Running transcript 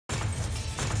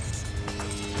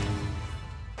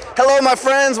Hello my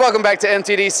friends, welcome back to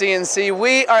MTDCNC.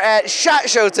 We are at SHOT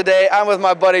Show today. I'm with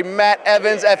my buddy Matt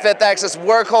Evans at 5th Axis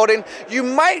Workholding. You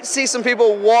might see some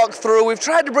people walk through. We've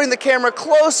tried to bring the camera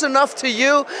close enough to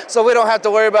you so we don't have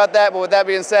to worry about that, but with that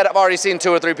being said, I've already seen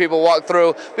 2 or 3 people walk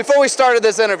through before we started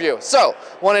this interview. So,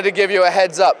 wanted to give you a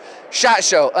heads up. SHOT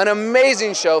Show, an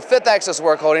amazing show, 5th Axis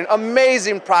Workholding,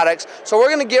 amazing products. So we're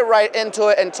gonna get right into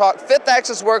it and talk 5th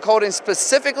Axis Workholding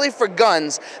specifically for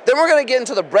guns. Then we're gonna get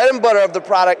into the bread and butter of the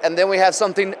product, and then we have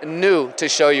something new to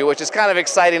show you, which is kind of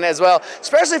exciting as well,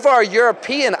 especially for our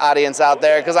European audience out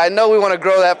there, because I know we wanna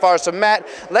grow that far. So Matt,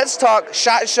 let's talk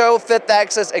SHOT Show, 5th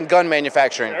Axis, and gun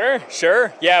manufacturing.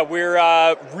 Sure. Yeah,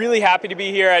 we're really happy to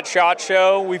be here at SHOT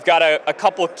Show. We've got a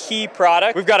couple of key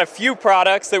products. We've got a few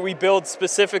products that we build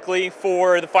specifically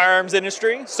for the firearms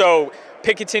industry. So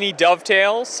Picatinny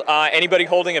dovetails, anybody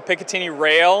holding a Picatinny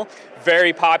rail,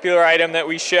 very popular item that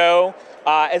we show,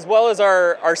 as well as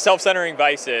our self-centering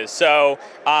vices. So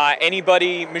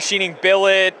anybody machining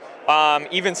billet,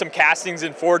 even some castings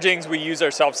and forgings, we use our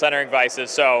self-centering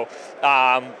vices. So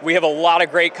we have a lot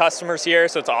of great customers here,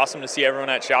 so it's awesome to see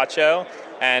everyone at SHOT Show.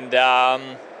 And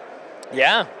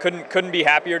yeah, couldn't be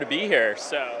happier to be here.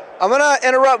 So I'm gonna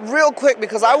interrupt real quick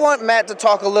because I want Matt to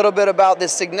talk a little bit about the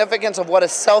significance of what a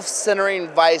self-centering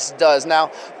vise does.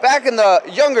 Now, back in the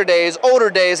younger days, older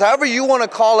days, however you want to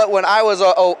call it, when I was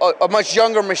a much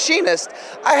younger machinist,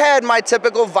 I had my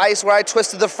typical vise where I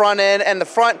twisted the front end and the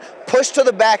front pushed to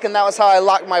the back, and that was how I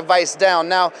locked my vise down.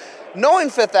 Now, knowing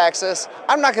 5th Axis,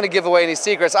 I'm not going to give away any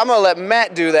secrets. I'm going to let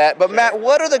Matt do that. But Matt,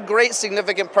 what are the great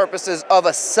significant purposes of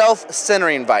a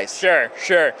self-centering vise?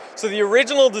 Sure. So the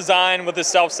original design with the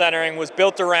self-centering was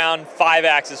built around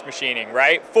 5-axis machining,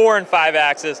 right? 4 and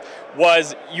 5-axis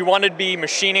was you wanted to be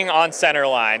machining on center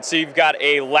line. So you've got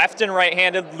a left and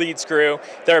right-handed lead screw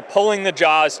that are pulling the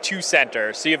jaws to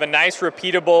center. So you have a nice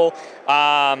repeatable,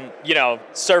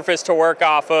 surface to work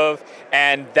off of,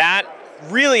 and that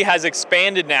really has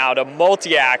expanded now to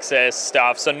multi-axis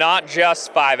stuff, so not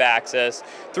just 5-axis,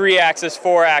 3-axis,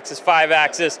 4-axis,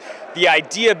 5-axis. The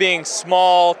idea being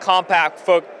small, compact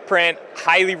footprint,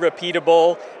 highly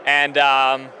repeatable, and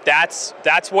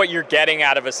that's what you're getting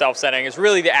out of a self-centering, is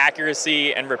really the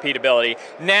accuracy and repeatability.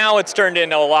 Now it's turned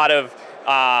into a lot of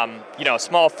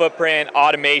small footprint,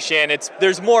 automation.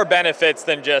 There's more benefits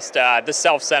than just the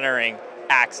self-centering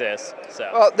axis. So.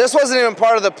 Well, this wasn't even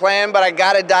part of the plan, but I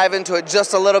got to dive into it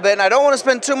just a little bit, and I don't want to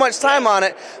spend too much time on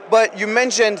it, but you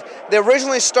mentioned they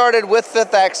originally started with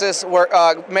 5th Axis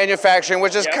manufacturing,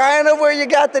 which is kind of where you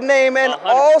got the name, and 100%.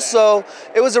 Also,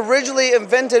 it was originally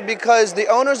invented because the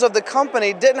owners of the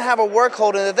company didn't have a work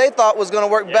holding that they thought was going to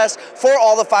work best for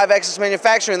all the 5-axis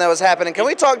manufacturing that was happening. Can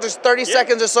we talk just 30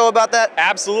 seconds or so about that?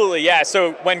 Absolutely, yeah.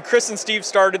 So when Chris and Steve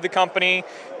started the company,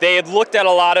 they had looked at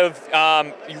a lot of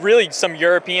really some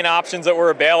European options that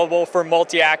were available for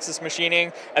multi-axis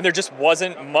machining, and there just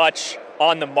wasn't much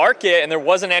on the market, and there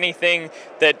wasn't anything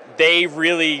that they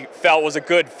really felt was a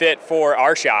good fit for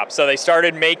our shop. So they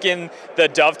started making the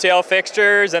dovetail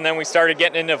fixtures, and then we started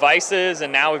getting into vices,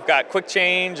 and now we've got quick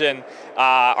change and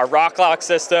our Rocklock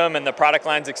system, and the product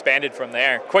line's expanded from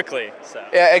there quickly. So.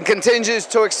 Yeah, and continues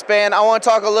to expand. I want to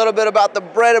talk a little bit about the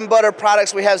bread and butter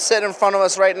products we have sitting in front of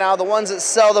us right now, the ones that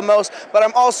sell the most, but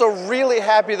I'm also really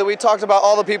happy that we talked about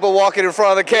all the people walking in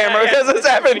front of the camera, because it's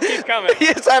happened. Keep coming.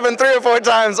 It's happened 3 or 4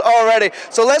 times already.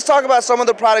 So let's talk about some of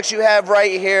the products you have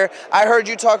right here. I heard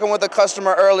you talking with a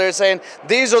customer earlier saying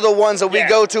these are the ones that we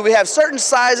go to. We have certain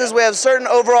sizes, we have certain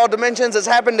overall dimensions. It's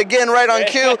happened again right on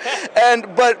cue.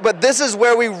 But this is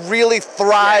where we really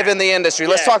thrive in the industry.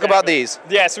 Let's talk about these.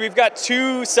 Yeah, so we've got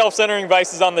 2 self-centering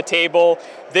vices on the table.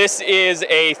 This is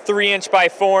a 3-inch by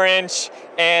 4-inch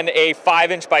and a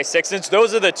 5-inch by 6-inch.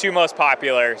 Those are the 2 most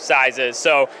popular sizes.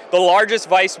 So the largest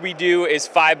vise we do is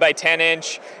 5 by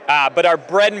 10-inch, but our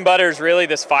bread and butter is really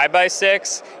this 5 by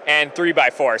 6 and 3 by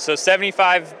 4. So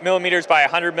 75 millimeters by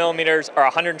 100 millimeters or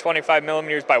 125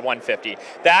 millimeters by 150.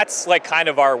 That's like kind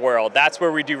of our world. That's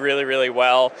where we do really, really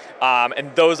well.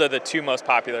 And those are the 2 most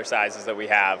popular sizes that we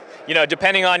have. You know,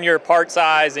 depending on your part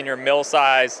size and your mill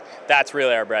size, that's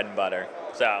really our bread and butter.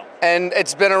 So. And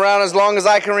it's been around as long as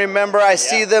I can remember. I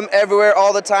see them everywhere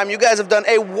all the time. You guys have done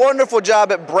a wonderful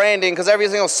job at branding, because every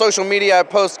single social media I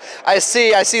post, I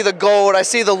see the gold, I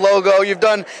see the logo. You've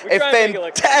done a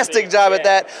fantastic job at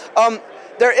that.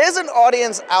 There is an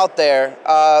audience out there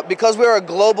because we're a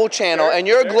global channel, and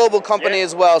you're a global company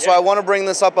as well, so I want to bring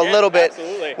this up a little bit.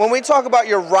 Absolutely. When we talk about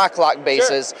your Rocklock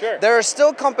bases, there are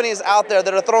still companies out there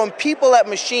that are throwing people at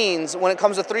machines when it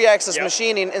comes to 3-axis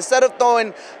machining instead of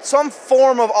throwing some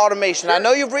form of automation. I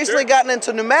know you've recently gotten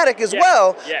into pneumatic as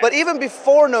well, but even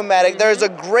before pneumatic, there's a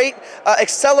great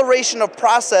acceleration of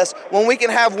process when we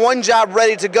can have one job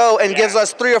ready to go and gives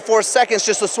us 3 or 4 seconds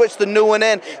just to switch the new one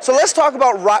in. So let's talk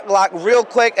about Rocklock real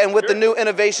quick and with the new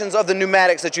innovations of the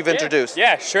pneumatics that you've introduced.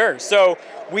 Yeah, sure. So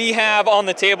we have on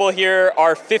the table here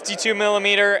our 52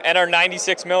 millimeter and our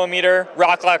 96 millimeter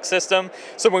Rocklock system.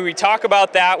 So when we talk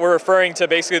about that, we're referring to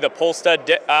basically the pull stud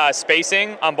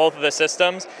spacing on both of the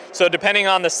systems. So depending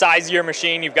on the size of your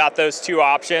machine, you've got those two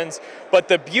options. But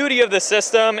the beauty of the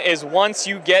system is once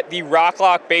you get the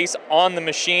Rocklock base on the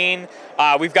machine,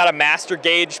 we've got a master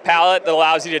gauge pallet that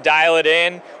allows you to dial it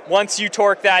in. Once you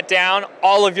torque that down,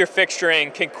 all of your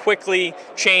fixturing can quickly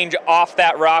change off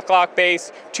that Rocklock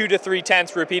base, 2 to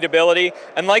 3/10 repeatability.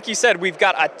 And like you said, we've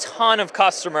got a ton of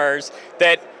customers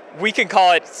that we can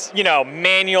call it,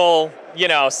 manual,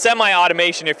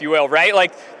 semi-automation, if you will, right?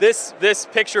 Like this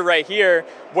picture right here,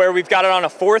 where we've got it on a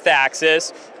 4th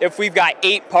axis, if we've got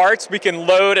 8 parts, we can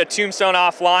load a tombstone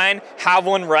offline, have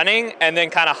one running, and then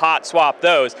kind of hot swap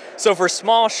those. So for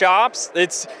small shops,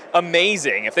 it's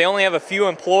amazing. If they only have a few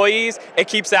employees, it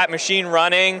keeps that machine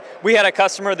running. We had a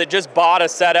customer that just bought a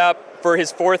setup for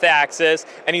his 4th axis,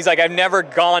 and he's like, I've never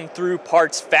gone through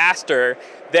parts faster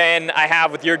than I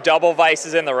have with your double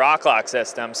vices in the Rocklock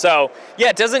system. So yeah,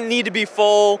 it doesn't need to be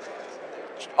full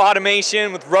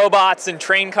automation with robots and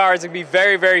train cars. It can be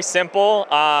very, very simple,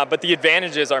 but the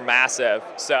advantages are massive.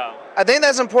 So I think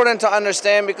that's important to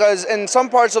understand because in some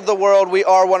parts of the world, we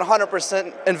are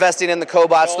 100% investing in the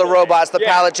cobots, the robots, the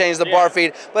pallet chains, the bar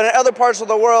feed. But in other parts of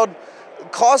the world,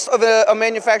 cost of a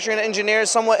manufacturing engineer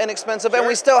is somewhat inexpensive, and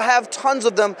we still have tons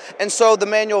of them, and so the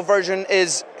manual version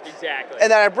is. Exactly.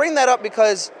 And then I bring that up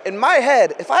because in my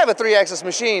head, if I have a 3-axis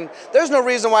machine, there's no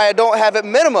reason why I don't have at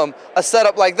minimum a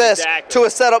setup like this to a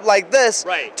setup like this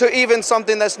to even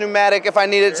something that's pneumatic if I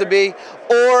need it to be,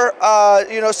 or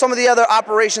some of the other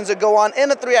operations that go on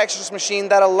in a 3-axis machine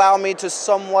that allow me to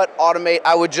somewhat automate.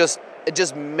 It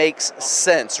just makes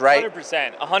sense, right?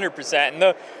 100%, 100%.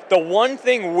 And the one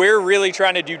thing we're really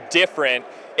trying to do different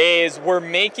is we're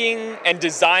making and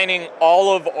designing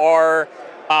all of our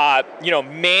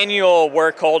manual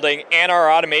work holding and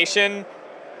our automation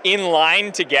in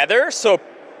line together, so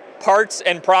parts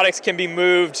and products can be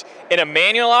moved in a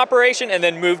manual operation and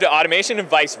then moved to automation and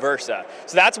vice versa.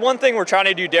 So that's one thing we're trying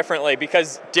to do differently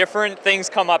because different things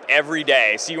come up every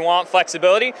day. So you want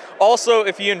flexibility. Also,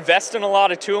 if you invest in a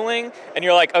lot of tooling and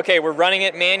you're like, okay, we're running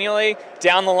it manually,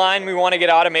 down the line we want to get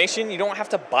automation, you don't have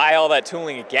to buy all that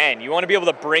tooling again. You want to be able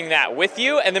to bring that with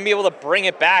you and then be able to bring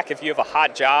it back if you have a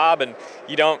hot job and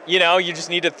you don't, you just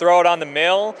need to throw it on the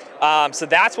mill. So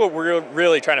that's what we're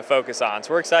really trying to focus on.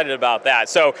 So we're excited about that.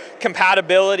 So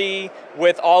compatibility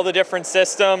with all the different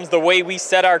systems, the way we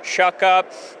set our chuck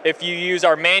up. If you use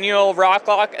our manual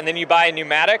Rocklock and then you buy a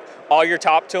pneumatic, all your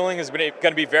top tooling is going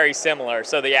to be very similar.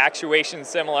 So the actuation is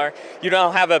similar. You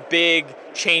don't have a big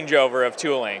changeover of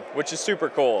tooling, which is super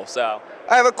cool. So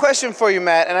I have a question for you,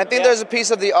 Matt, and I think there's a piece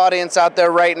of the audience out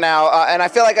there right now, and I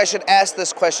feel like I should ask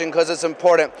this question because it's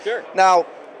important. Sure. Now,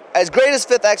 as great as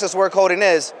 5th axis work holding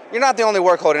is, you're not the only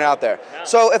work holding out there. No.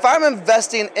 So if I'm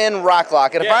investing in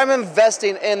Rocklock, and if I'm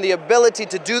investing in the ability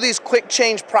to do these quick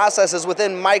change processes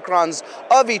within microns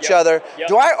of each other,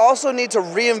 do I also need to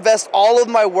reinvest all of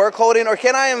my work holding, or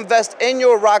can I invest in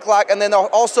your Rocklock and then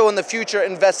also in the future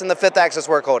invest in the 5th axis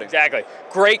work holding? Exactly.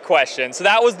 Great question. So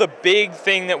that was the big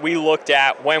thing that we looked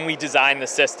at when we designed the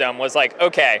system was like,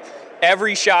 okay,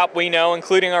 every shop we know,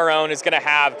 including our own, is going to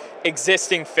have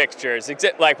existing fixtures.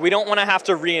 Like, we don't want to have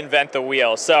to reinvent the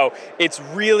wheel. So it's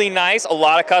really nice. A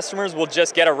lot of customers will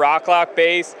just get a Rocklock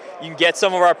base. You can get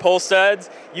some of our pull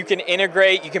studs. You can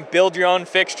integrate. You can build your own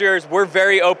fixtures. We're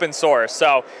very open source.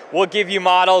 So we'll give you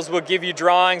models. We'll give you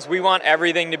drawings. We want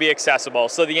everything to be accessible.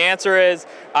 So the answer is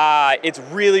it's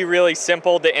really, really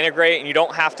simple to integrate, and you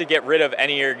don't have to get rid of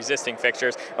any of your existing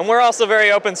fixtures. And we're also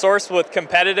very open source with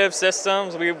competitive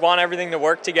systems. We want everything to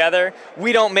work together.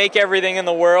 We don't make everything in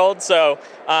the world, so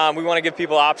we want to give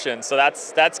people options. So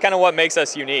that's kind of what makes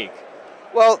us unique.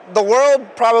 Well, the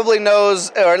world probably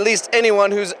knows, or at least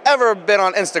anyone who's ever been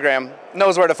on Instagram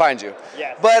knows where to find you.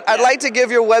 Yes. But I'd like to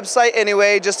give your website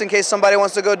anyway, just in case somebody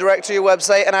wants to go direct to your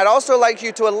website. And I'd also like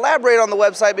you to elaborate on the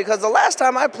website, because the last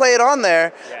time I played on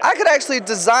there, I could actually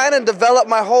design and develop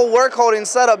my whole work holding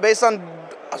setup based on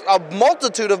a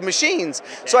multitude of machines.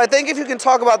 So I think if you can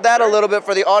talk about that a little bit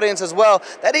for the audience as well,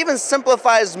 that even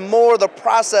simplifies more the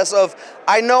process of,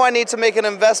 I know I need to make an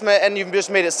investment, and you've just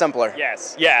made it simpler.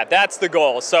 Yes, yeah, that's the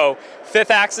goal. So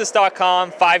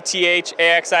fifthaxis.com,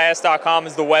 5thaxis.com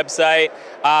is the website.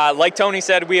 Like Tony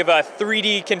said, we have a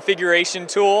 3D configuration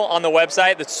tool on the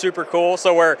website that's super cool.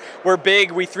 So we're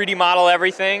big, we 3D model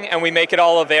everything, and we make it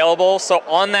all available. So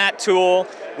on that tool,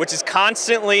 which is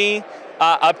constantly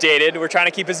updated, we're trying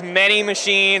to keep as many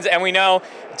machines, and we know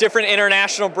different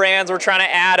international brands, we're trying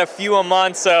to add a few a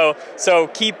month, so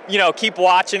keep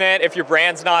watching it if your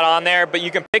brand's not on there. But you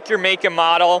can pick your make and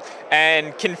model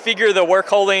and configure the work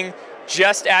holding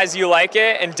just as you like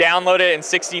it, and download it in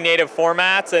 60 native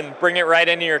formats and bring it right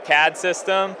into your CAD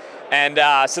system. And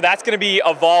so that's going to be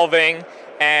evolving,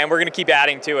 and we're going to keep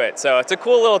adding to it. So it's a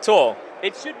cool little tool.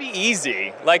 It should be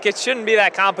easy. Like, it shouldn't be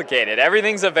that complicated.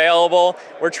 Everything's available.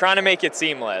 We're trying to make it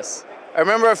seamless. I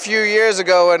remember a few years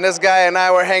ago when this guy and I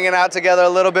were hanging out together a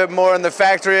little bit more in the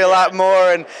factory a lot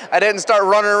more, and I didn't start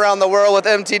running around the world with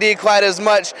MTD quite as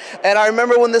much. And I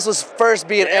remember when this was first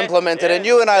being implemented, and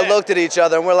you and I looked at each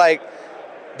other and we're like,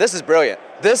 this is brilliant.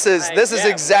 This is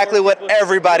exactly what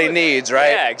everybody needs,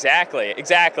 right? Yeah,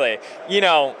 exactly. You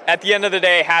know, at the end of the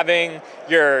day, having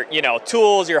your,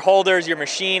 tools, your holders, your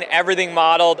machine, everything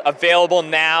modeled, available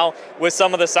now with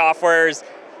some of the softwares,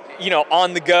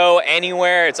 on the go,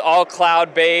 anywhere. It's all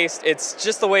cloud-based. It's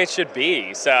just the way it should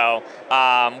be. So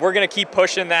we're going to keep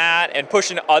pushing that and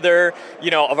pushing other,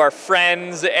 of our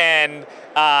friends and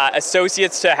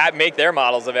associates to make their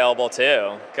models available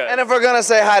too. And if we're going to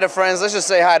say hi to friends, let's just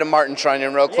say hi to Martin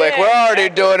Trunnion real quick. Yeah, we're already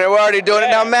doing it.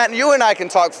 Now, Matt, you and I can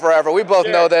talk forever. We both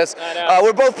know this.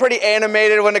 We're both pretty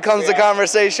animated when it comes to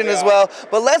conversation as well.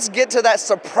 But let's get to that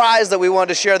surprise that we wanted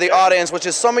to share the audience, which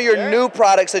is some of your new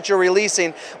products that you're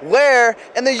releasing, where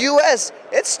in the US,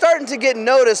 it's starting to get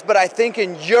noticed, but I think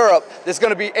in Europe, there's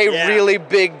going to be a really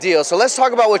big deal. So let's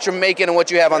talk about what you're making and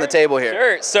what you have on the table here.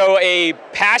 Sure. So a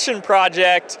passion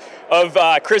project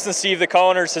of Chris and Steve, the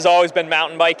co-owners, has always been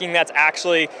mountain biking. That's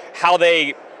actually how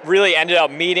they really ended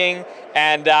up meeting.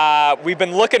 And we've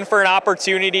been looking for an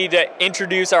opportunity to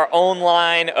introduce our own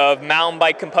line of mountain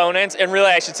bike components, and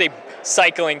really I should say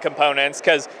cycling components,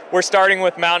 because we're starting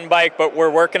with mountain bike, but we're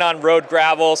working on road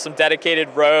gravel, some dedicated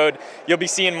road. You'll be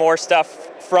seeing more stuff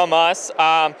from us,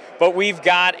 but we've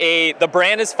got the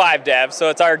brand is 5Dev, so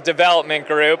it's our development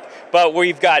group, but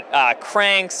we've got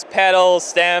cranks, pedals,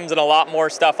 stems, and a lot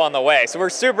more stuff on the way. So we're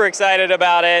super excited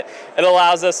about it. It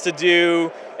allows us to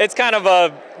do, it's kind of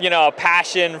a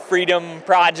passion, freedom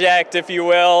project, if you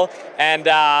will, and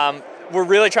we're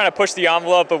really trying to push the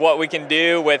envelope of what we can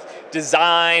do with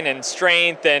design and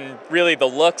strength and really the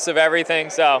looks of everything.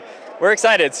 So we're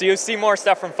excited. So you'll see more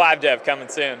stuff from 5Dev coming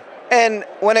soon. And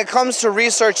when it comes to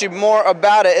researching more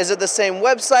about it, is it the same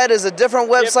website? Is it a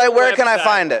different website? Where can I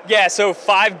find it? Yeah, so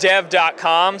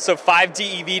 5dev.com, so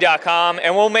 5dev.com,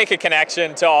 and we'll make a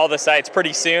connection to all the sites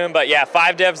pretty soon. But yeah,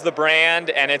 5Dev's the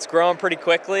brand, and it's growing pretty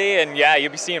quickly, and yeah,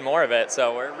 you'll be seeing more of it.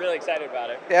 So we're really excited about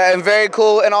it. Yeah, and very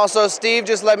cool. And also, Steve,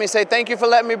 just let me say thank you for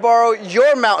letting me borrow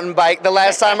your mountain bike the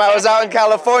last time I was out in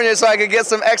California so I could get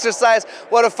some exercise.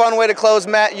 What a fun way to close,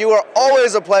 Matt. You are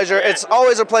always a pleasure. Yeah. It's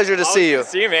always a pleasure to see you. Good to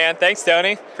see you, man. Thanks,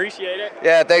 Tony. Appreciate it.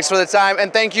 Yeah, thanks for the time.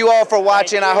 And thank you all for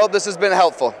watching. I hope this has been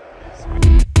helpful.